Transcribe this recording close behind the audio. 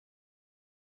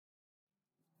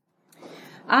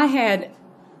I had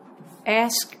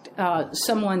asked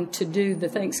someone to do the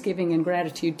Thanksgiving and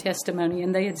gratitude testimony,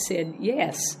 and they had said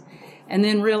yes, and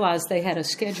then realized they had a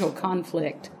schedule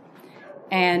conflict.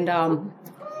 And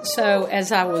so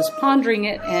as I was pondering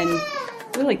it and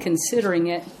really considering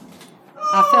it,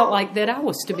 I felt like that I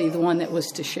was to be the one that was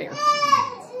to share.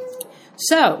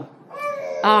 So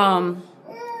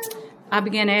I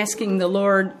began asking the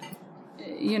Lord,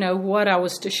 what I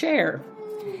was to share.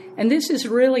 And this is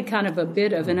really kind of a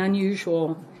bit of an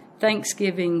unusual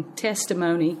Thanksgiving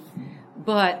testimony,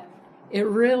 but it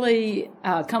really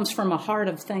comes from a heart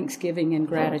of thanksgiving and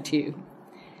gratitude.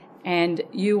 And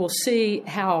you will see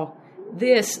how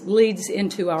this leads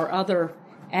into our other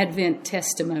Advent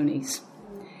testimonies.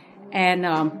 And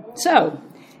so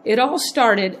it all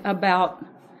started about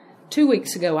 2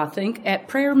 weeks ago, I think, at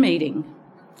prayer meeting.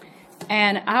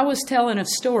 And I was telling a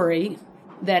story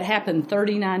that happened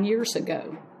 39 years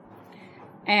ago.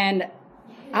 And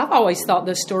I've always thought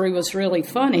this story was really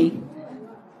funny.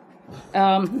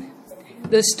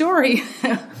 The story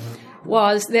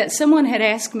was that someone had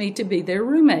asked me to be their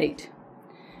roommate.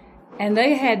 And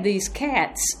they had these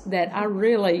cats that I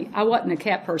wasn't a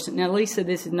cat person. Now, Lisa,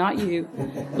 this is not you.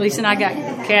 Lisa and I got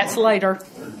cats later.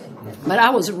 But I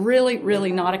was really,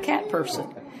 really not a cat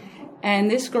person. And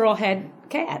this girl had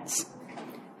cats.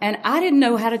 And I didn't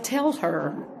know how to tell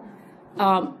her,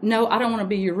 no, I don't want to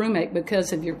be your roommate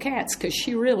because of your cats, because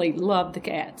she really loved the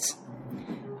cats.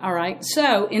 All right.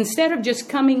 So instead of just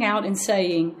coming out and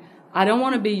saying, I don't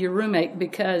want to be your roommate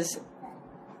because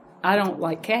I don't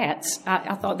like cats,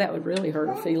 I thought that would really hurt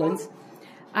her feelings.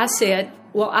 I said,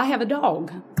 well, I have a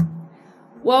dog.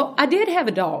 Well, I did have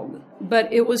a dog,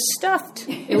 but it was stuffed.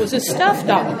 It was a stuffed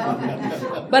dog.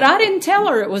 But I didn't tell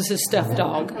her it was a stuffed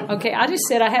dog. Okay, I just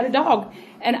said I had a dog,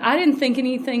 and I didn't think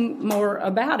anything more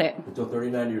about it. Until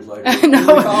 39 years later.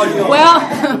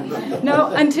 No,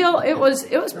 until it was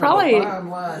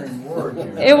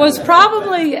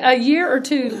probably a year or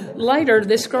two later.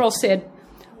 This girl said,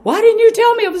 "Why didn't you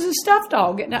tell me it was a stuffed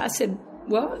dog?" And I said,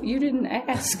 well, you didn't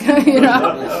ask,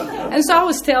 And so I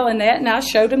was telling that, and I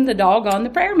showed him the dog on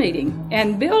the prayer meeting.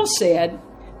 And Bill said,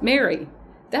 Mary,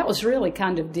 that was really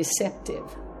kind of deceptive.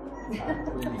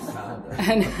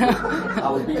 And I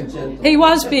was being gentle. He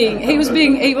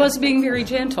was being very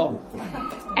gentle.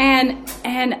 And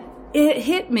it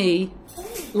hit me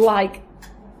like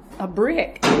a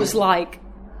brick. It was like,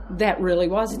 that really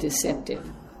was deceptive.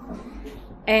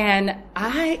 And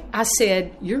I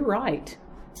said, you're right.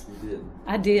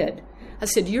 I did. I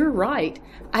said, you're right.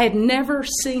 I had never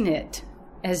seen it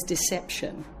as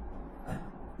deception.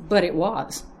 But it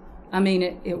was. I mean,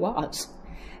 it was.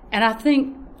 And I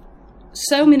think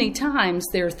so many times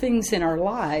there are things in our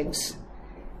lives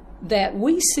that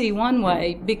we see one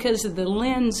way because of the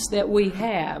lens that we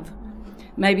have.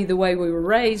 Maybe the way we were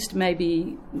raised,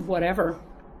 maybe whatever.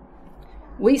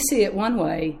 We see it one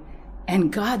way,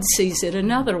 and God sees it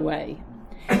another way.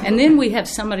 And then we have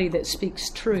somebody that speaks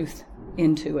truth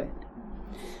into it.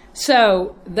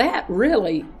 So that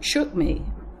really shook me.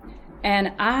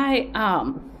 And I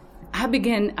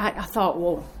thought,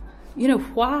 well,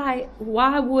 why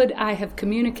would I have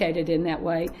communicated in that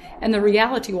way? And the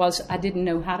reality was I didn't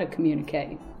know how to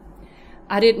communicate.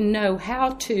 I didn't know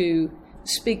how to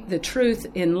speak the truth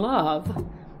in love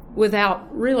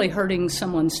without really hurting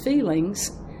someone's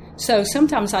feelings. So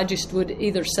sometimes I just would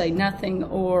either say nothing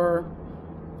or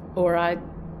I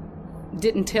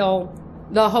didn't tell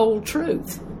the whole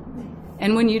truth.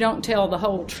 And when you don't tell the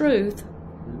whole truth,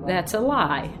 that's a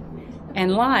lie.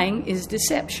 And lying is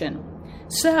deception.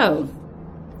 So,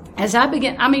 as I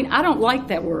began, I don't like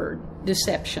that word,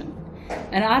 deception.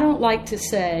 And I don't like to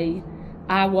say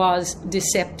I was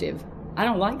deceptive. I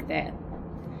don't like that.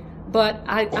 But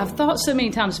I've thought so many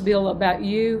times, Bill, about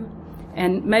you,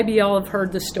 and maybe y'all have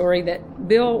heard the story that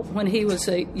Bill, when he was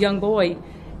a young boy,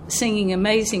 singing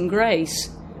Amazing Grace,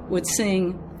 would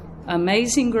sing,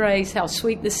 Amazing Grace, how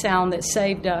sweet the sound that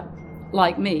saved a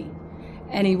like me.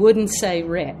 And he wouldn't say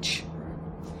wretch.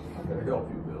 I better help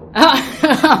you, Bill.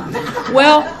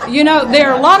 Well,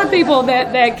 there are a lot of people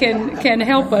that can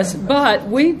help us, but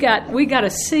we got to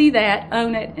see that,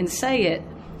 own it, and say it.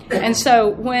 And so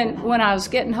when I was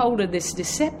getting hold of this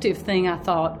deceptive thing, I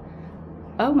thought,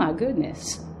 oh my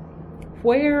goodness,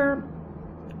 where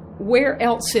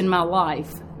else in my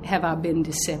life have I been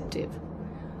deceptive?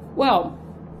 Well,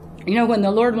 when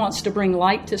the Lord wants to bring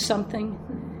light to something,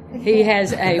 He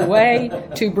has a way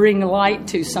to bring light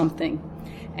to something.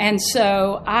 And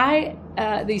so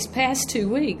these past 2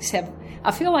 weeks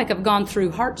I feel like I've gone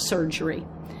through heart surgery,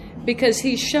 because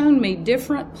He's shown me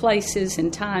different places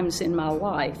and times in my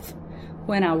life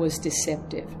when I was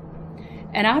deceptive.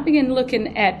 And I began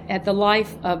looking at the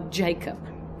life of Jacob.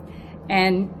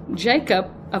 And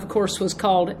Jacob, of course, was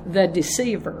called the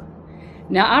deceiver.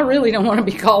 Now, I really don't want to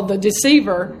be called the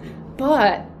deceiver,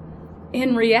 but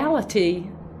in reality,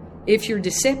 if you're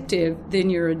deceptive, then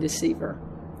you're a deceiver.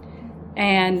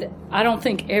 And I don't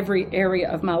think every area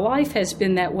of my life has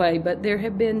been that way, but there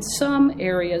have been some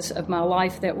areas of my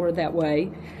life that were that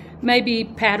way, maybe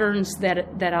patterns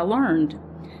that I learned.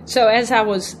 So as I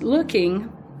was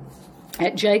looking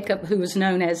at Jacob, who was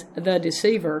known as the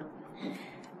deceiver,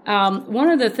 one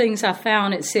of the things I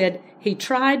found, it said he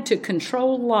tried to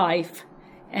control life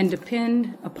and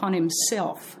depend upon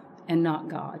himself and not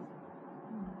God.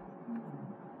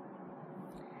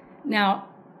 Now,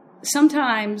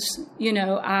 sometimes,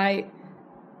 I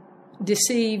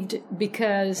deceived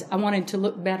because I wanted to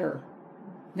look better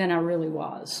than I really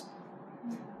was.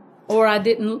 Or I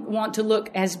didn't want to look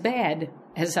as bad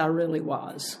as I really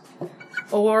was.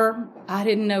 Or I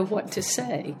didn't know what to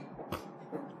say.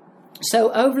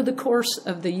 So over the course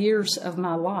of the years of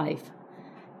my life,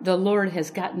 the Lord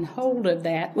has gotten hold of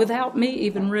that without me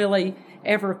even really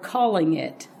ever calling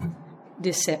it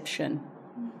deception.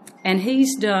 And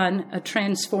He's done a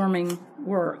transforming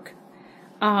work.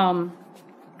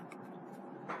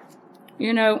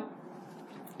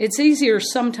 It's easier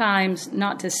sometimes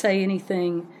not to say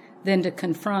anything than to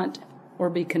confront or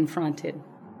be confronted.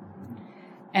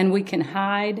 And we can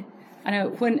hide. I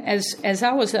know as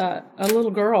I was a little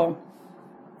girl,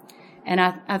 and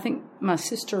I think my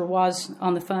sister was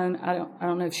on the phone. I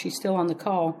don't know if she's still on the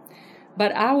call,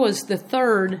 but I was the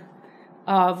third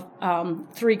of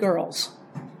 3 girls,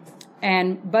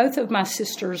 and both of my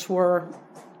sisters were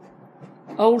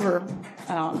older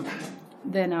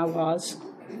than I was,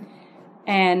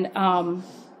 and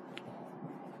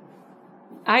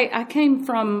I came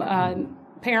from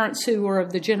parents who were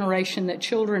of the generation that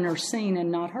children are seen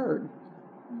and not heard.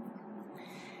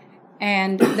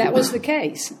 And that was the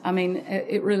case. I mean,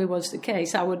 it really was the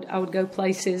case. I would go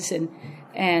places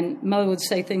and Mother would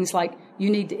say things like, "You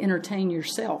need to entertain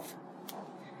yourself."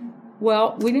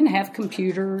 Well, we didn't have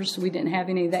computers. We didn't have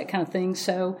any of that kind of thing.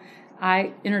 So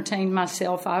I entertained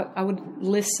myself. I would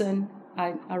listen.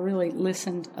 I really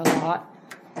listened a lot.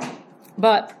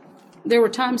 But there were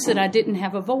times that I didn't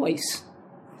have a voice.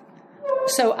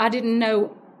 So I didn't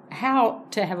know how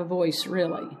to have a voice,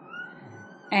 really.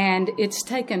 And it's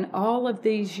taken all of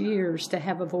these years to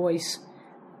have a voice,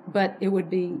 but it would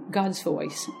be God's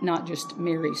voice, not just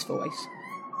Mary's voice.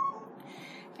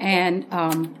 And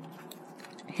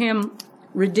Him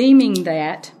redeeming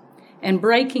that and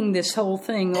breaking this whole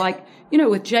thing, like,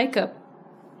 with Jacob,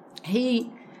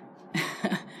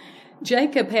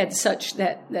 Jacob had such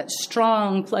that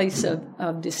strong place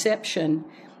of deception,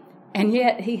 and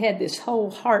yet he had this whole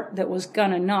heart that was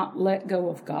going to not let go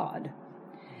of God.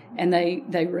 And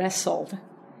they wrestled.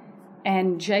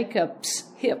 And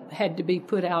Jacob's hip had to be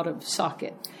put out of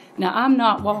socket. Now, I'm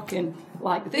not walking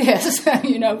like this, thank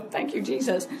you,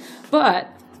 Jesus. But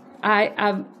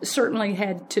I've certainly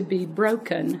had to be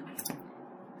broken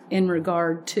in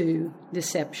regard to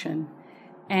deception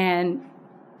and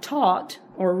taught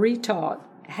or retaught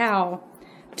how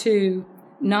to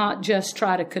not just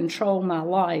try to control my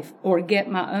life or get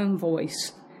my own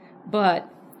voice, but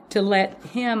to let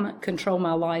Him control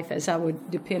my life as I would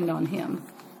depend on Him.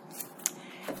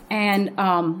 And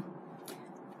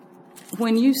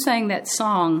when you sang that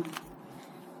song,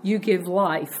 "You give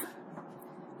life,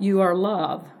 you are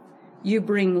love, you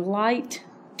bring light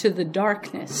to the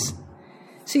darkness."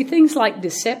 See, things like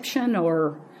deception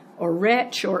or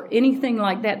wretch or anything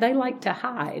like that, they like to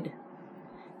hide.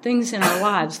 Things in our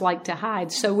lives like to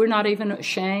hide. So we're not even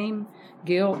ashamed,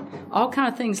 guilt, all kind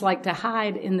of things like to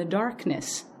hide in the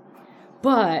darkness.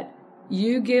 But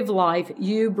you give life,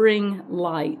 you bring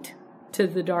light to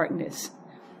the darkness.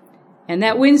 And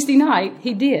that Wednesday night,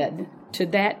 He did to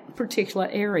that particular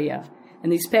area.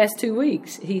 And these past 2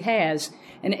 weeks, He has.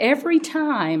 And every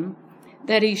time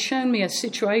that He's shown me a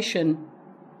situation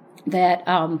that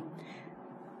I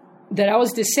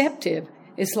was deceptive,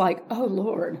 it's like, "Oh,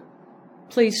 Lord,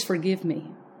 please forgive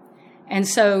me." And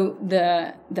so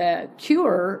the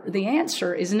cure, the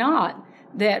answer is not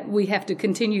that we have to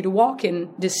continue to walk in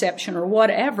deception or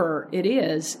whatever it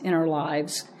is in our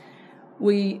lives.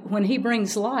 When He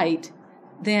brings light,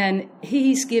 then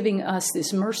He's giving us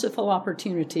this merciful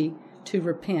opportunity to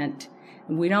repent.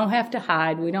 And we don't have to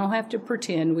hide. We don't have to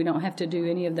pretend. We don't have to do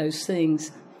any of those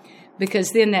things.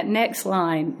 Because then that next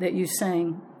line that you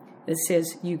sang that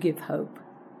says, "You give hope.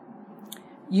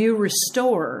 You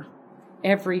restore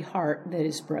every heart that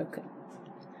is broken."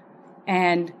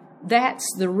 And that's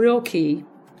the real key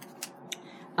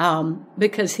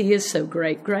because he is so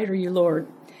great. Great are you, Lord.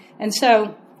 And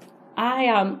so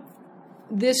I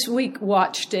this week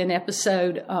watched an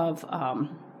episode of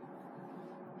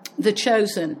The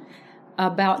Chosen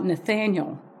about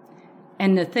Nathaniel.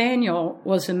 And Nathaniel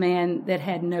was a man that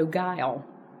had no guile,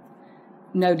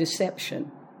 no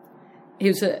deception. He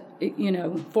was a,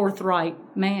 forthright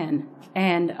man.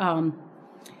 And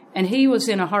he was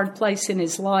in a hard place in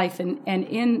his life. And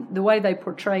in the way they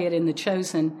portray it in The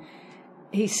Chosen,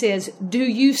 he says, "Do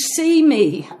you see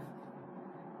me?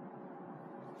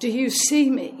 Do you see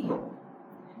me?"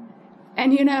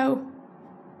 And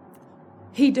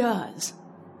he does.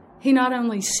 He not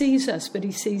only sees us, but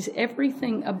he sees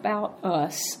everything about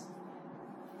us,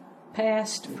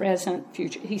 past, present,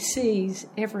 future. He sees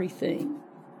everything.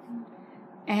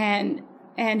 And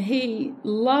he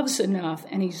loves enough,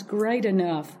 and he's great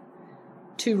enough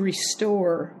to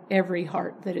restore every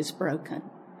heart that is broken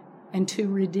and to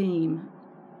redeem.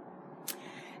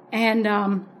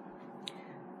 And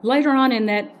later on in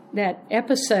that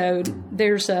episode,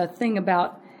 there's a thing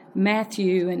about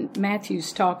Matthew, and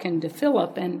Matthew's talking to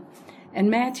Philip, and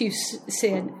Matthew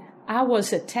said, "I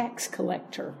was a tax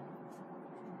collector."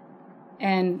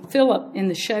 And Philip in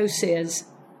the show says,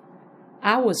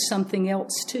 "I was something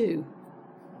else too."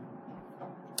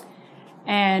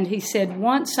 And he said,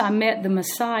 "Once I met the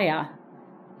Messiah,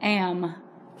 am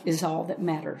is all that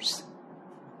matters."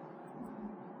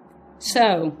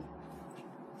 So,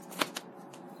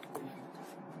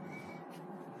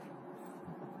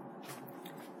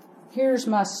 here's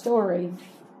my story,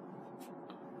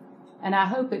 and I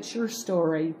hope it's your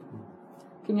story.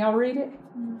 Can y'all read it?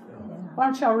 Why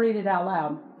don't y'all read it out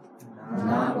loud?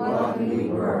 Not what we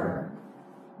were.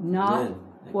 Not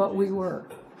what we were.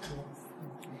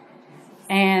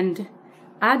 And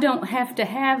I don't have to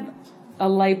have a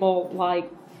label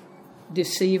like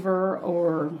deceiver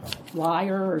or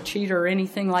liar or cheater or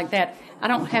anything like that. I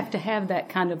don't have to have that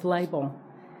kind of label.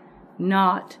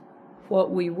 Not what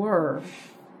we were,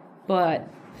 but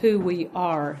who we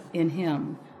are in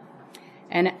Him.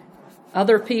 And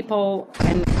other people,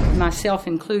 and myself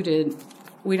included,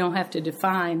 we don't have to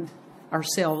define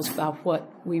ourselves by what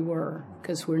we were,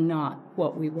 because we're not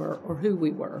what we were or who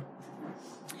we were.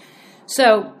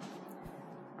 So,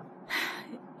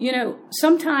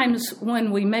 sometimes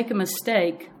when we make a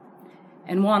mistake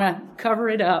and want to cover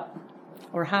it up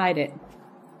or hide it,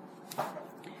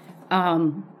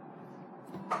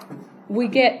 we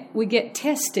get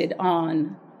tested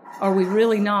on, are we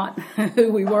really not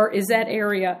who we were? Is that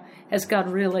area, has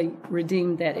God really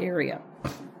redeemed that area?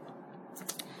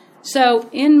 So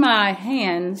in my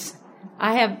hands,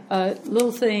 I have a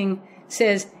little thing that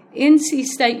says NC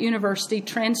State University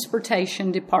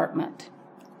Transportation Department.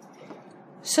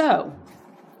 So,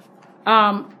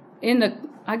 I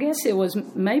guess it was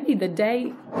maybe the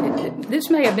day, this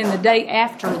may have been the day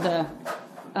after the,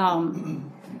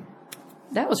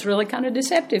 that was really kind of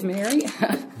deceptive, Mary.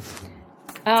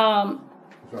 Tried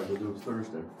to do it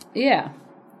Thursday. Yeah.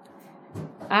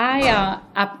 I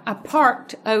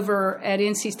parked over at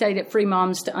NC State at Free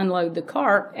Moms to unload the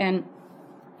car, and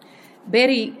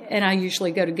Betty and I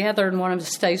usually go together, and one of us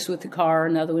stays with the car,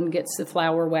 another one gets the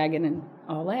flower wagon and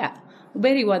all that. Well,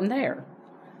 Betty wasn't there.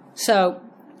 So,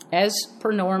 as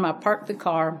per norm, I parked the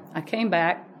car. I came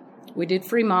back. We did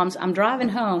Free Moms. I'm driving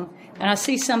home, and I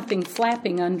see something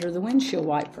flapping under the windshield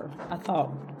wiper. I thought,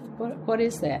 what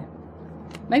is that?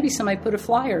 Maybe somebody put a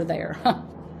flyer there.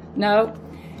 No,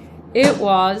 it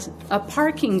was a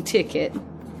parking ticket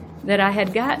that I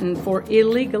had gotten for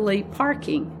illegally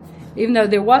parking. Even though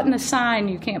there wasn't a sign,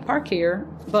 you can't park here,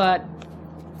 but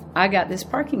I got this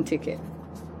parking ticket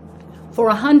for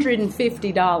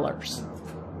 $150.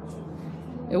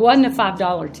 It wasn't a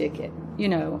 $5 ticket.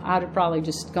 I'd have probably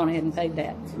just gone ahead and paid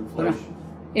that.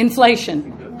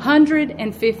 Inflation.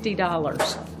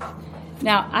 $150.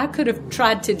 Now, I could have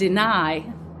tried to deny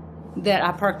that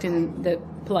I parked in the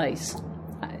place.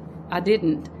 I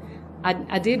didn't.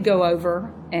 I did go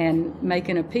over and make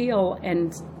an appeal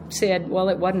and said, well,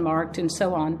 it wasn't marked and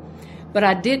so on. But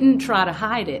I didn't try to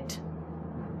hide it.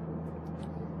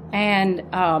 And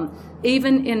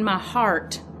even in my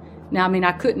heart, now,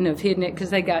 I couldn't have hidden it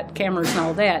because they got cameras and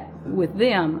all that with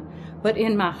them. But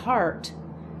in my heart,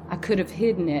 I could have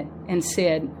hidden it and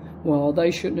said, well,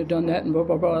 they shouldn't have done that and blah,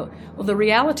 blah, blah. Well, the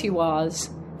reality was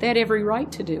they had every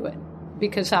right to do it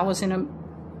because I was in a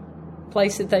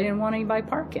place that they didn't want anybody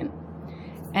parking.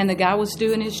 And the guy was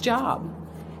doing his job.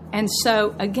 And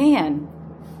so, again,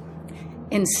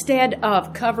 instead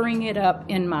of covering it up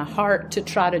in my heart to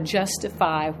try to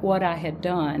justify what I had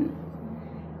done,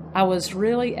 I was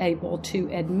really able to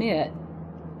admit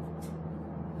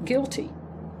guilty.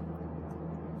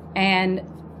 And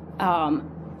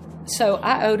so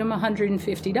I owed him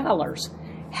 $150.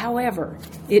 However,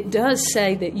 it does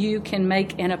say that you can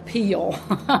make an appeal.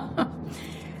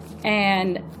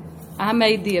 And I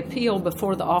made the appeal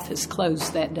before the office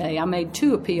closed that day. I made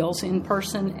 2 appeals, in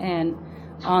person and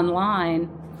online.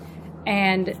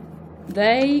 And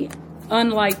they,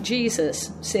 unlike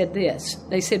Jesus, said this.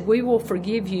 They said, we will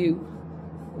forgive you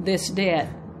this debt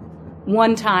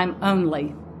one time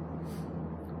only.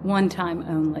 One time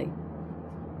only.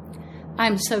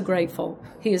 I'm so grateful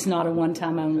he is not a one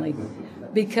time only.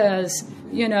 Because,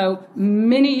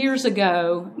 many years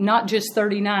ago, not just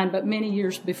 39, but many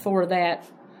years before that,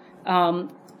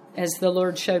 as the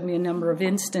Lord showed me a number of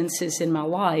instances in my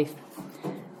life,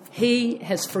 he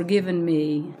has forgiven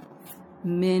me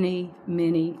many,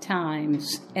 many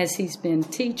times as he's been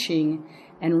teaching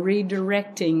and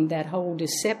redirecting that whole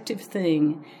deceptive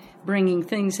thing, bringing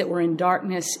things that were in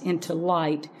darkness into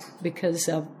light because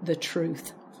of the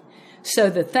truth. So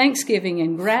the thanksgiving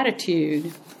and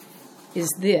gratitude is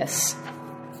this.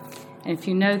 And if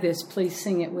you know this, please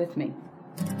sing it with me.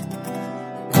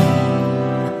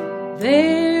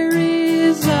 There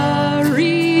is a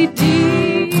Redeemer,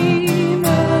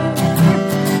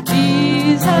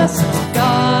 Jesus,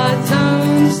 God's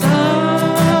own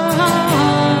Son,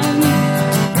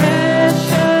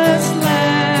 precious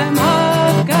Lamb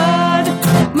of God,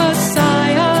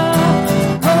 Messiah,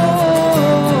 Holy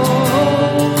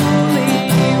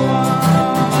One.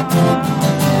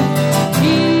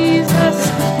 Jesus,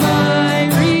 my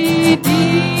Redeemer,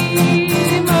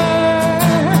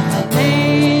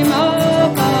 name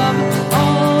above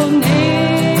all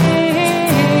names,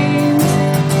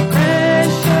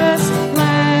 precious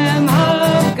Lamb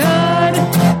of God,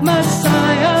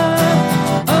 Messiah,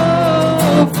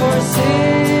 oh, for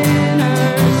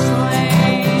sinners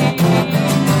slain.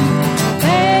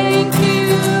 Thank you,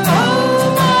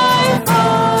 oh my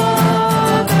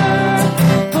Father,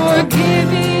 for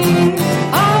giving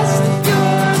us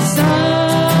your Son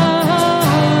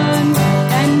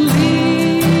and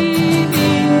leaving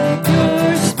your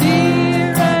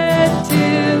Spirit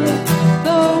till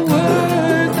the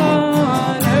work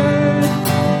on earth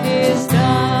is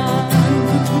done.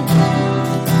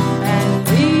 And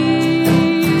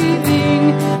leaving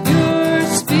your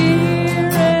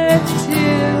Spirit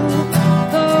till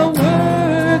the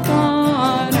work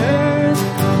on earth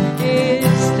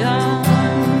is done.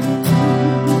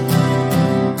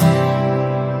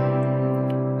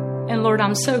 And Lord,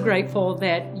 I'm so grateful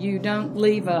that you don't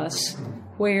leave us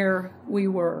where we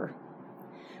were.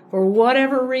 For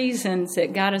whatever reasons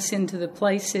that got us into the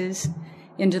places,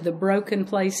 into the broken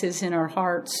places in our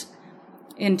hearts,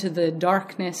 into the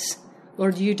darkness,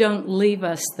 Lord, you don't leave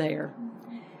us there.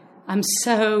 I'm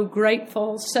so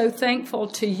grateful, so thankful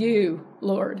to you,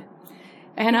 Lord.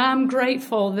 And I'm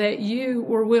grateful that you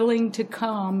were willing to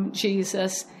come,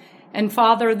 Jesus. And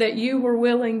Father, that you were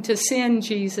willing to send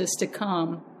Jesus to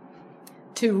come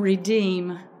to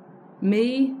redeem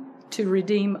me, to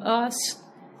redeem us,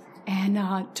 and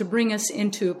to bring us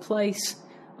into a place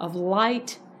of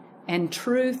light and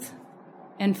truth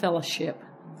and fellowship.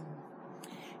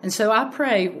 And so I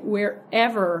pray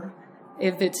wherever,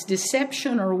 if it's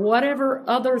deception or whatever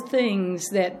other things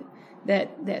that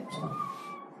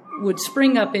would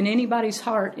spring up in anybody's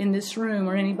heart in this room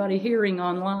or anybody hearing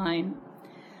online,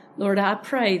 Lord, I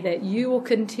pray that you will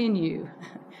continue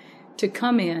to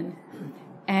come in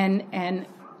and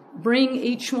bring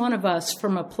each one of us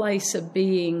from a place of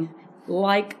being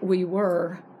like we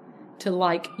were to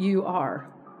like you are.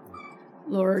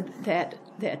 Lord, that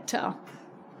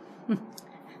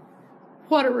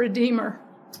what a Redeemer.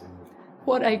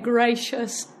 What a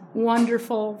gracious,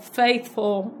 wonderful,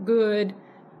 faithful, good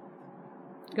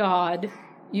God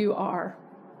you are.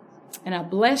 And I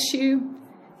bless you,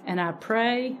 and I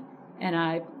pray, and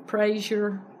I praise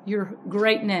your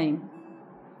great name.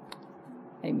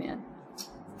 Amen.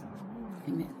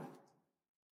 Amen.